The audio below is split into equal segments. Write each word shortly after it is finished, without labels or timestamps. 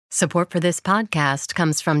Support for this podcast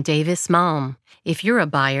comes from Davis Malm. If you're a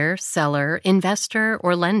buyer, seller, investor,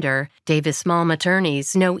 or lender, Davis Malm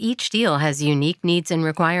attorneys know each deal has unique needs and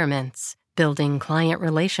requirements. Building client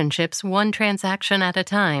relationships one transaction at a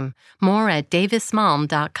time. More at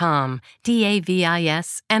davismalm.com.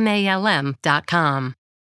 DAVISMALM.com.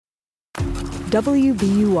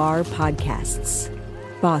 WBUR Podcasts,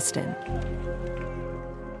 Boston.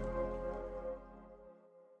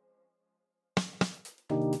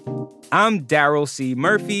 I'm Daryl C.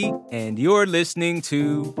 Murphy, and you're listening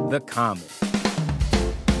to The Common.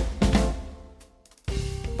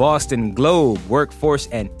 Boston Globe workforce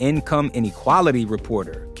and income inequality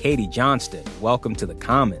reporter Katie Johnston, welcome to The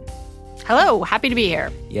Common. Hello, happy to be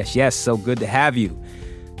here. Yes, so good to have you.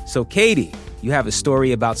 So, Katie, you have a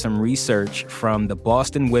story about some research from the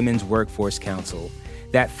Boston Women's Workforce Council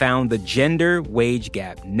that found the gender wage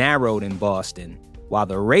gap narrowed in Boston, while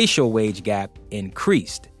the racial wage gap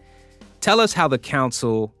increased. Tell us how the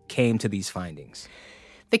council came to these findings.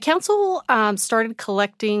 The council started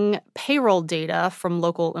collecting payroll data from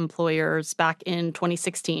local employers back in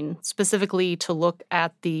 2016, specifically to look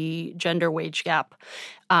at the gender wage gap.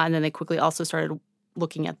 And then they quickly also started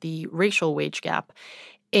looking at the racial wage gap.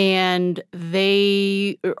 And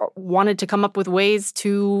they wanted to come up with ways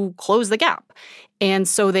to close the gap. And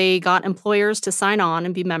so they got employers to sign on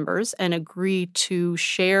and be members and agree to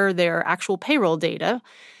share their actual payroll data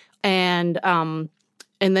and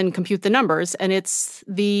then compute the numbers. And it's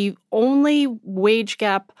the only wage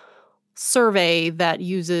gap survey that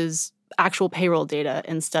uses actual payroll data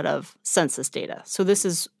instead of census data. So this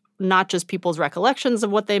is not just people's recollections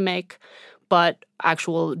of what they make, but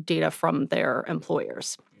actual data from their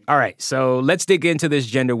employers. All right, so let's dig into this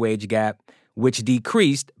gender wage gap, which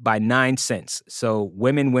decreased by 9 cents. So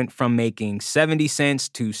women went from making 70 cents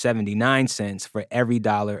to 79 cents for every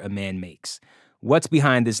dollar a man makes. What's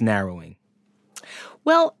behind this narrowing?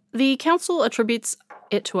 Well, the council attributes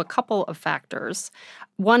it to a couple of factors.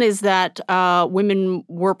 One is that women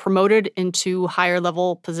were promoted into higher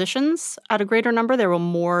level positions at a greater number. There were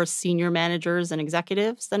more senior managers and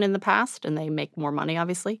executives than in the past, and they make more money,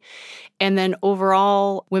 obviously. And then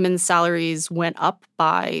overall, women's salaries went up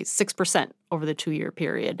by 6% over the 2-year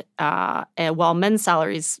period, while men's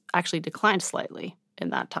salaries actually declined slightly in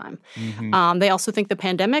that time. Mm-hmm. They also think the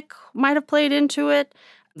pandemic might have played into it.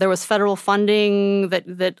 There was federal funding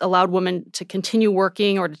that allowed women to continue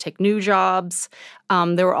working or to take new jobs.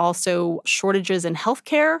 There were also shortages in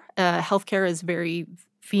healthcare. Healthcare is very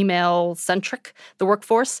female-centric, the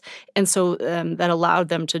workforce. And so that allowed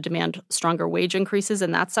them to demand stronger wage increases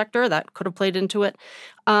in that sector. That could have played into it.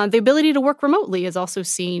 The ability to work remotely is also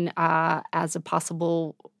seen as a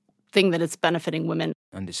possible thing that is benefiting women.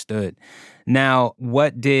 Understood. Now,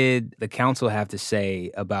 what did the council have to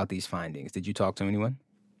say about these findings? Did you talk to anyone?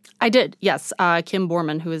 I did, yes. Kim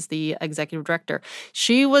Borman, who is the executive director,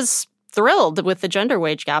 she was thrilled with the gender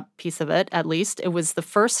wage gap piece of it, at least. It was the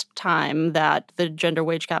first time that the gender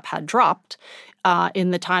wage gap had dropped in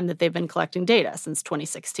the time that they've been collecting data since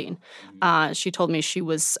 2016. She told me she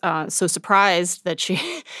was so surprised that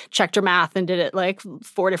she checked her math and did it like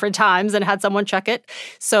 4 different times and had someone check it.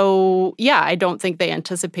 So, yeah, I don't think they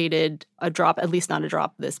anticipated a drop, at least not a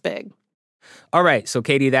drop this big. All right. So,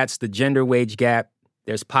 Katie, that's the gender wage gap.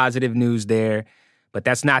 There's positive news there, but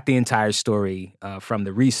that's not the entire story from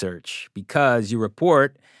the research, because you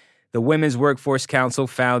report the Women's Workforce Council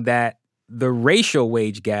found that the racial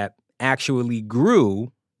wage gap actually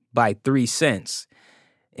grew by 3 cents.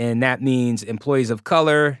 And that means employees of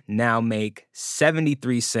color now make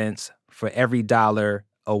 73 cents for every dollar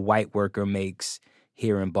a white worker makes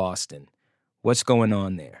here in Boston. What's going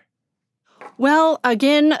on there? Well,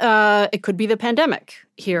 again, it could be the pandemic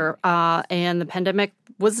here. And the pandemic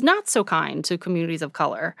was not so kind to communities of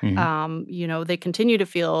color. Mm-hmm. They continue to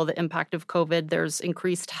feel the impact of COVID. There's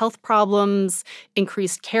increased health problems,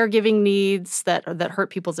 increased caregiving needs that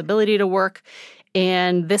hurt people's ability to work.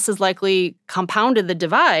 And this has likely compounded the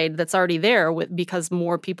divide that's already there because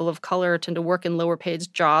more people of color tend to work in lower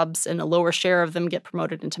paid jobs and a lower share of them get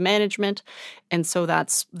promoted into management. And so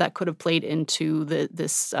that could have played into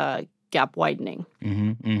this gap widening.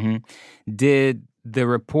 Mm-hmm, mm-hmm. Did the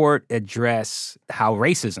report address how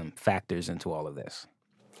racism factors into all of this?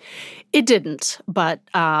 It didn't, but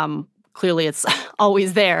clearly it's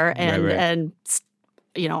always there and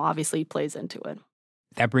obviously plays into it.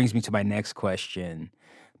 That brings me to my next question,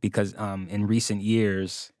 because in recent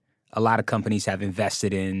years, a lot of companies have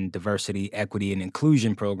invested in diversity, equity, and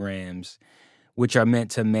inclusion programs, which are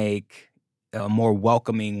meant to make a more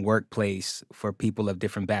welcoming workplace for people of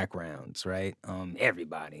different backgrounds, right?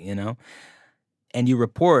 Everybody, And you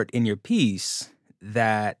report in your piece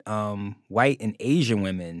that white and Asian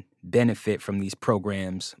women benefit from these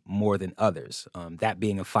programs more than others, that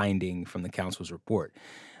being a finding from the council's report.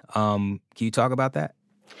 Can you talk about that?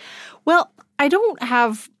 Well, I don't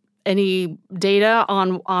have any data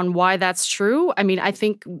on why that's true. I mean, I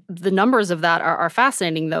think the numbers of that are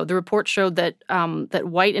fascinating, though. The report showed that that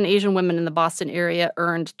white and Asian women in the Boston area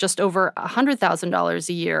earned just over $100,000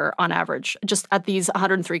 a year on average, just at these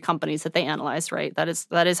 103 companies that they analyzed, right? That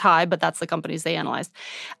is high, but that's the companies they analyzed.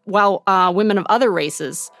 While women of other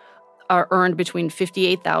races are earned between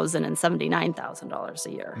 $58,000 and $79,000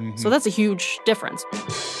 a year. Mm-hmm. So that's a huge difference.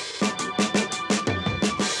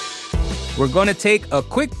 We're going to take a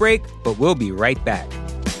quick break, but we'll be right back.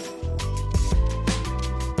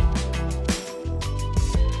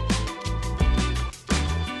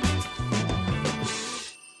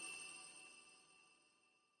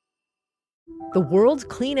 The world's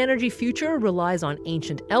clean energy future relies on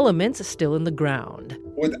ancient elements still in the ground.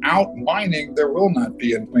 Without mining, there will not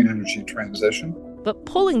be a clean energy transition. But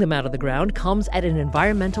pulling them out of the ground comes at an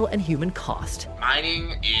environmental and human cost.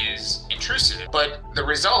 Mining is intrusive, but the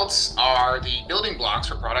results are the building blocks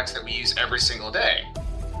for products that we use every single day.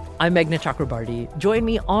 I'm Meghna Chakrabarty. Join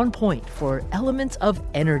me on Point for Elements of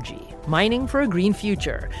Energy, Mining for a Green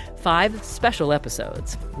Future. 5 special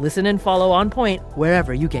episodes. Listen and follow On Point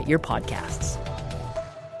wherever you get your podcasts.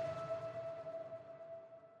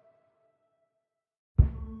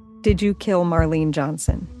 Did you kill Marlene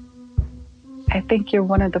Johnson? I think you're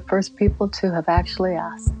one of the first people to have actually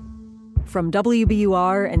asked. From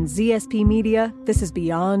WBUR and ZSP Media, this is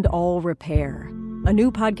Beyond All Repair, a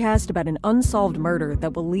new podcast about an unsolved murder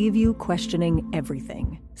that will leave you questioning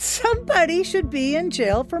everything. Somebody should be in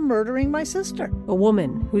jail for murdering my sister. A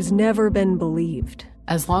woman who's never been believed.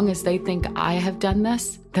 As long as they think I have done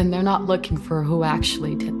this, then they're not looking for who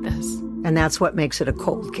actually did this. And that's what makes it a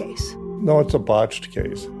cold case. No, it's a botched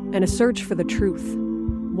case. And a search for the truth,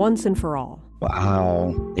 once and for all.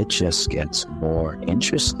 Wow, it just gets more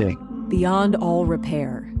interesting. Beyond All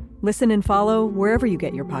Repair. Listen and follow wherever you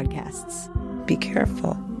get your podcasts. Be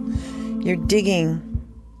careful. You're digging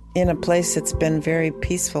in a place that's been very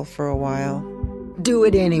peaceful for a while. Do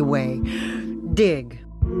it anyway. Dig.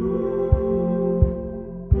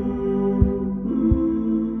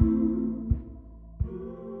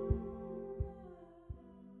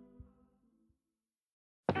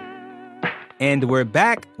 And we're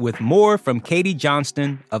back with more from Katie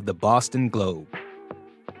Johnston of the Boston Globe.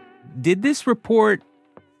 Did this report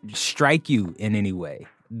strike you in any way?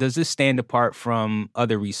 Does this stand apart from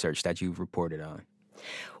other research that you've reported on?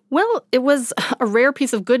 Well, it was a rare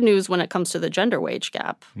piece of good news when it comes to the gender wage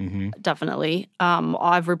gap, definitely.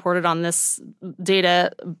 I've reported on this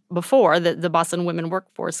data before, the Boston Women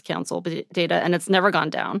Workforce Council data, and it's never gone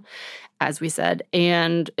down, as we said.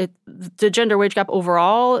 And the gender wage gap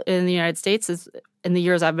overall in the United States is, in the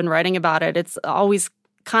years I've been writing about it, it's always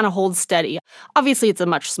kind of holds steady. Obviously, it's a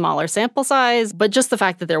much smaller sample size, but just the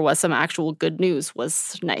fact that there was some actual good news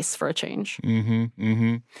was nice for a change.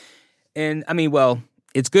 And I mean, well,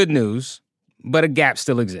 it's good news, but a gap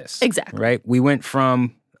still exists. Exactly. Right? We went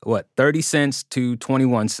from, 30 cents to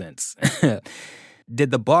 21 cents.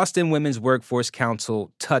 Did the Boston Women's Workforce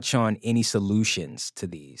Council touch on any solutions to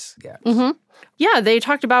these gaps? Yeah, they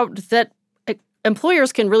talked about that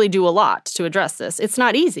employers can really do a lot to address this. It's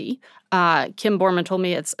not easy. Kim Borman told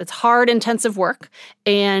me it's hard, intensive work,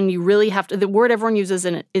 and you really have to, the word everyone uses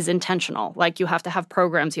is intentional. Like, you have to have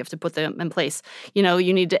programs, you have to put them in place. You know,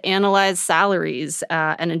 you need to analyze salaries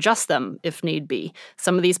and adjust them if need be.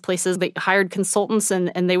 Some of these places, they hired consultants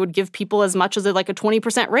and they would give people as much as like a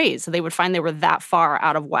 20% raise. So they would find they were that far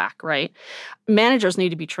out of whack, right? Managers need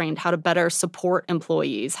to be trained how to better support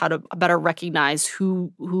employees, how to better recognize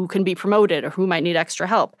who can be promoted or who might need extra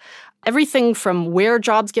help. Everything from where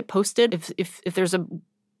jobs get posted, if there's a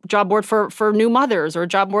job board for new mothers or a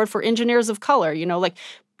job board for engineers of color, you know, like,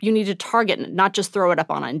 you need to target and not just throw it up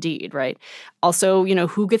on Indeed, right? Also, you know,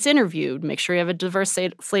 who gets interviewed, make sure you have a diverse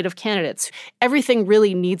slate of candidates. Everything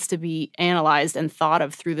really needs to be analyzed and thought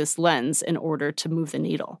of through this lens in order to move the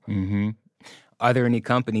needle. Are there any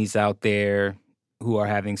companies out there who are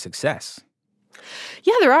having success?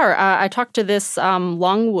 Yeah, there are. I talked to this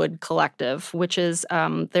Longwood Collective, which is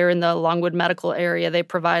they're in the Longwood medical area. They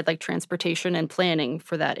provide like transportation and planning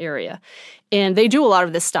for that area. And they do a lot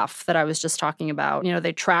of this stuff that I was just talking about. You know,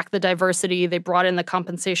 they track the diversity. They brought in the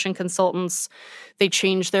compensation consultants. They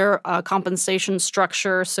changed their compensation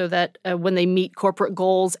structure so that when they meet corporate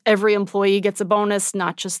goals, every employee gets a bonus,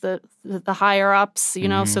 not just the higher ups, you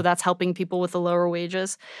know, so that's helping people with the lower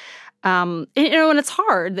wages. And it's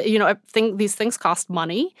hard. You know, I think these things cost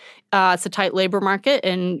money. It's a tight labor market,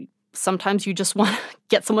 and sometimes you just want to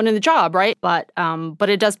get someone in the job, right? But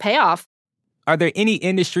it does pay off. Are there any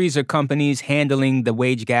industries or companies handling the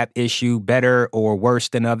wage gap issue better or worse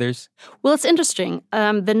than others? Well, it's interesting.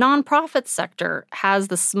 The nonprofit sector has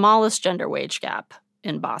the smallest gender wage gap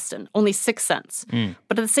in Boston, only 6 cents.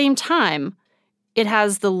 But at the same time, it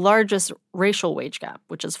has the largest racial wage gap,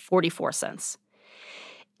 which is 44 cents.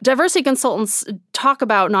 Diversity consultants talk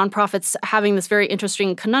about nonprofits having this very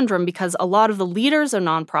interesting conundrum because a lot of the leaders of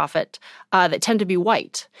nonprofit that tend to be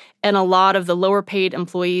white, and a lot of the lower paid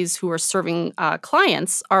employees who are serving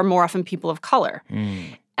clients are more often people of color.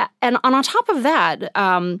 And on top of that,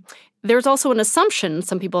 there's also an assumption,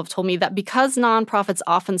 some people have told me, that because nonprofits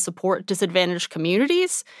often support disadvantaged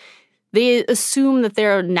communities, they assume that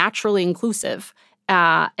they're naturally inclusive.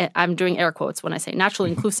 I'm doing air quotes when I say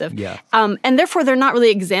naturally inclusive. And therefore, they're not really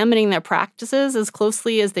examining their practices as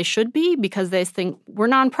closely as they should be because they think we're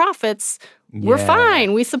nonprofits. We're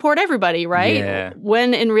fine. We support everybody, right?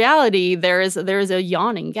 When in reality, there is a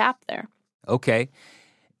yawning gap there. Okay.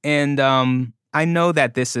 And I know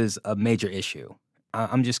that this is a major issue.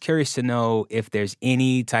 I'm just curious to know if there's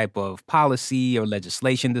any type of policy or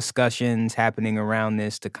legislation discussions happening around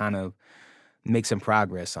this to kind of make some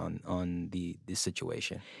progress on this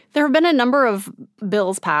situation. There have been a number of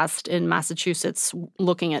bills passed in Massachusetts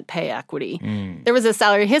looking at pay equity. There was a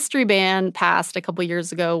salary history ban passed a couple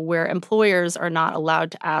years ago where employers are not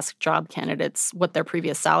allowed to ask job candidates what their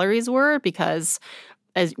previous salaries were because,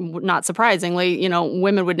 as not surprisingly,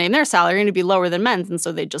 women would name their salary and it'd be lower than men's. And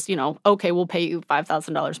so they just, okay, we'll pay you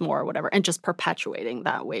 $5,000 more or whatever, and just perpetuating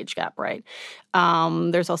that wage gap, right?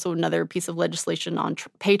 There's also another piece of legislation on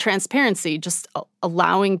pay transparency, just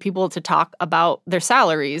allowing people to talk about their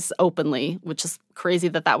salaries openly, which is crazy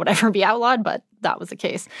that would ever be outlawed, but that was the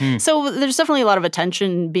case. So there's definitely a lot of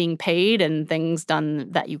attention being paid and things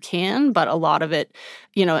done that you can, but a lot of it,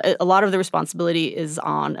 a lot of the responsibility is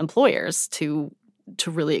on employers to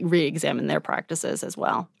really re-examine their practices as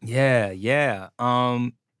well. Yeah.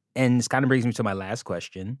 And this kind of brings me to my last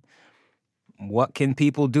question. What can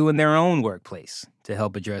people do in their own workplace to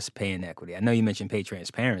help address pay inequity? I know you mentioned pay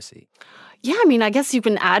transparency. Yeah, I guess you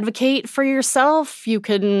can advocate for yourself. You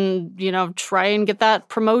can, try and get that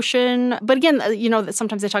promotion. But again,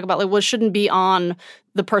 sometimes they talk about it shouldn't be on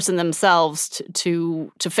the person themselves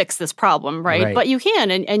to fix this problem, right? But you can,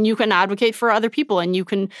 and you can advocate for other people, and you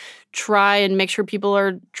can try and make sure people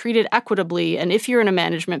are treated equitably. And if you're in a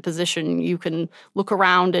management position, you can look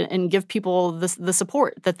around and give people the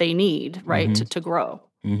support that they need, right, to grow.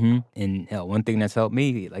 And hell, one thing that's helped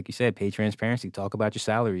me, like you said, pay transparency. Talk about your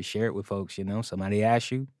salary. Share it with folks, Somebody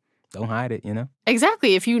asks you, don't hide it,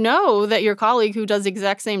 Exactly. If you know that your colleague who does the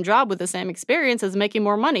exact same job with the same experience is making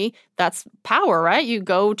more money, that's power, right? You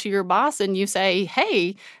go to your boss and you say,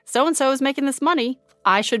 hey, so-and-so is making this money.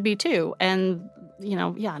 I should be too. And,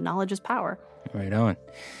 knowledge is power. Right on.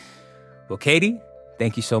 Well, Katie,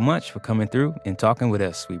 thank you so much for coming through and talking with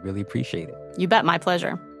us. We really appreciate it. You bet. My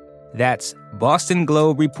pleasure. That's Boston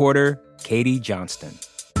Globe reporter Katie Johnston.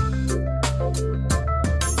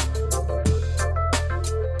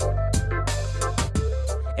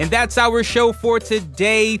 And that's our show for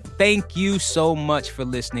today. Thank you so much for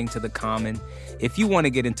listening to The Common. If you want to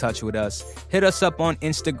get in touch with us, hit us up on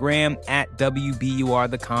Instagram at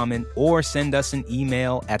WBURTheCommon or send us an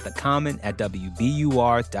email at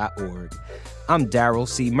thecommon@wbur.org. I'm Daryl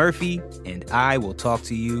C. Murphy, and I will talk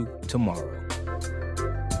to you tomorrow.